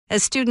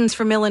As students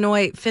from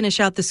Illinois finish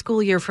out the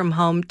school year from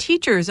home,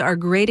 teachers are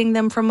grading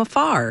them from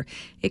afar.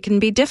 It can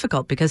be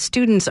difficult because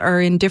students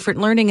are in different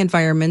learning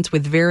environments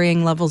with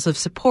varying levels of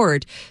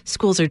support.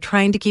 Schools are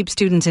trying to keep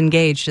students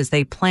engaged as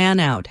they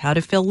plan out how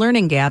to fill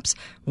learning gaps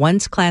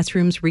once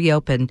classrooms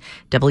reopen.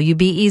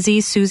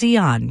 WBEZ's Susie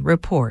An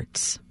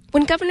reports.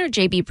 When Governor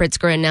J.B.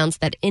 Pritzker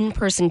announced that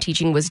in-person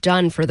teaching was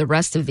done for the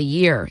rest of the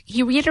year,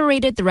 he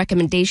reiterated the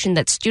recommendation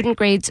that student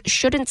grades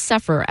shouldn't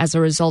suffer as a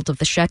result of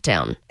the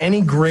shutdown.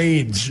 Any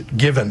grades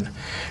given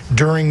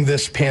during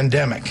this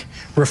pandemic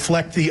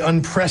reflect the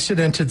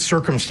unprecedented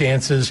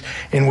circumstances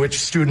in which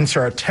students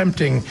are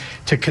attempting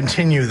to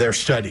continue their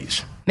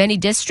studies. Many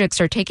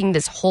districts are taking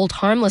this hold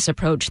harmless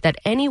approach that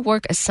any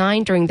work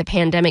assigned during the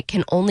pandemic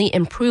can only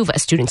improve a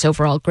student's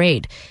overall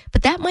grade.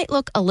 But that might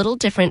look a little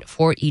different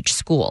for each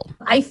school.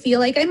 I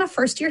feel like I'm a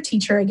first-year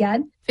teacher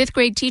again. Fifth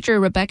grade teacher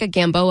Rebecca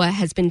Gamboa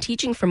has been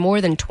teaching for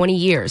more than 20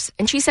 years,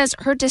 and she says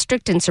her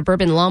district in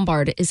suburban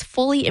Lombard is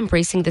fully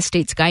embracing the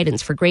state's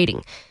guidance for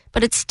grading.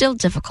 But it's still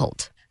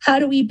difficult. How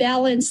do we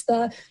balance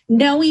the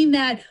knowing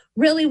that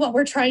really what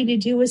we're trying to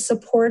do is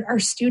support our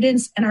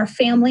students and our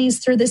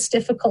families through this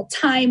difficult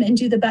time and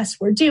do the best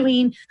we're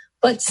doing,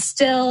 but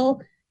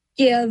still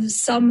give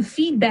some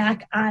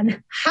feedback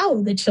on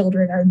how the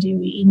children are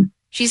doing?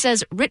 She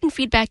says written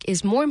feedback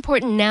is more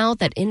important now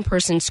that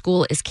in-person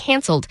school is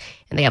canceled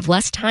and they have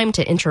less time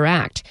to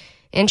interact.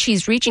 And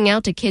she's reaching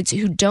out to kids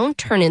who don't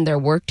turn in their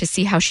work to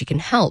see how she can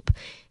help.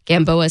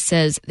 Gamboa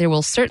says there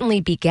will certainly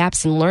be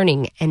gaps in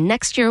learning, and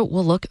next year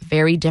will look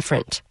very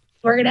different.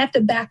 We're going to have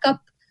to back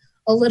up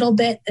a little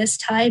bit this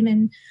time,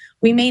 and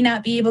we may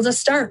not be able to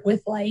start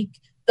with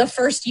the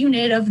first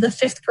unit of the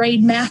fifth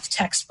grade math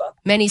textbook.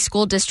 Many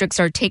school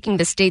districts are taking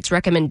the state's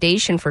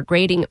recommendation for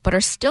grading, but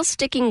are still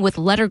sticking with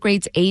letter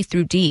grades A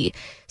through D.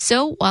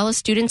 So while a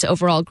student's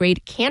overall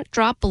grade can't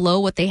drop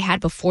below what they had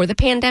before the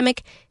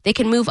pandemic, they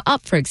can move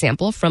up, for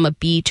example, from a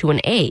B to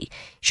an A.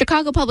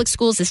 Chicago Public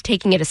Schools is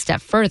taking it a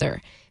step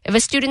further. If a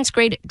student's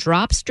grade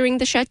drops during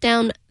the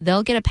shutdown,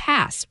 they'll get a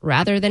pass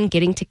rather than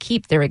getting to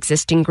keep their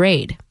existing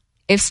grade.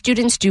 If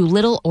students do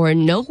little or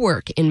no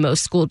work in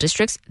most school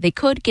districts, they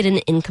could get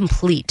an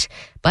incomplete.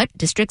 But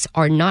districts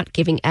are not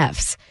giving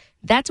Fs.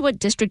 That's what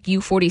District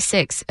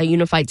U46, a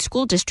unified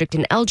school district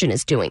in Elgin,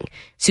 is doing.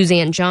 Susie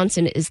An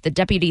is the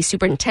deputy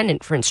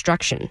superintendent for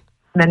instruction.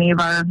 Many of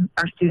our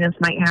students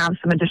might have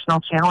some additional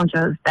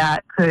challenges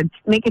that could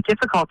make it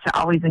difficult to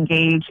always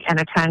engage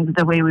and attend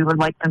the way we would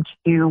like them to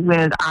do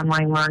with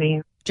online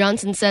learning.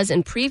 Johnson says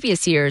in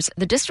previous years,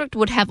 the district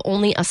would have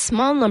only a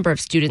small number of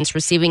students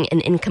receiving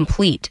an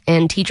incomplete,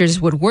 and teachers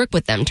would work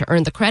with them to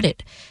earn the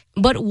credit.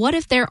 But what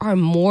if there are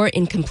more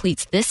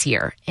incompletes this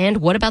year? And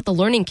what about the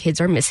learning kids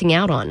are missing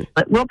out on?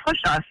 It will push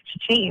us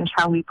to change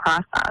how we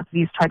process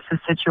these types of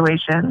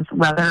situations,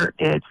 whether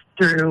it's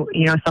through,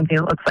 something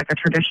that looks like a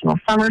traditional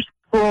summer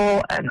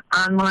school, an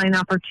online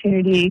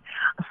opportunity,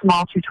 a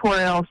small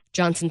tutorial.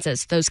 Johnson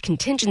says those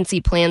contingency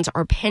plans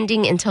are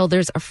pending until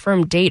there's a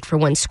firm date for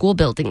when school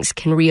buildings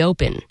can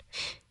reopen.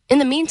 In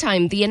the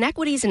meantime, the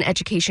inequities in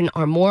education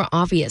are more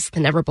obvious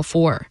than ever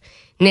before.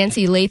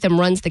 Nancy Latham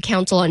runs the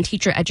Council on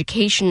Teacher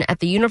Education at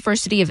the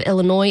University of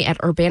Illinois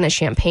at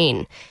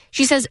Urbana-Champaign.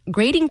 She says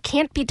grading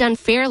can't be done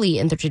fairly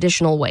in the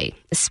traditional way,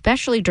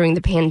 especially during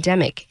the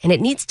pandemic, and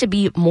it needs to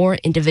be more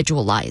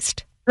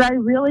individualized. I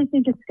really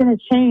think it's going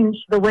to change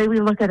the way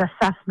we look at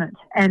assessment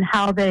and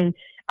how they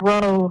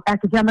grow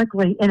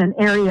academically in an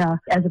area,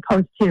 as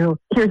opposed to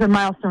here's a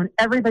milestone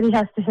everybody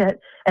has to hit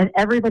and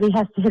everybody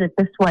has to hit it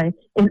this way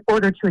in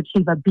order to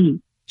achieve a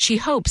B. She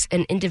hopes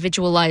an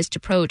individualized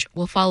approach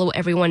will follow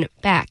everyone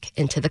back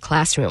into the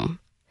classroom.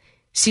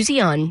 Susie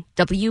An,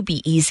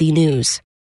 WBEZ News.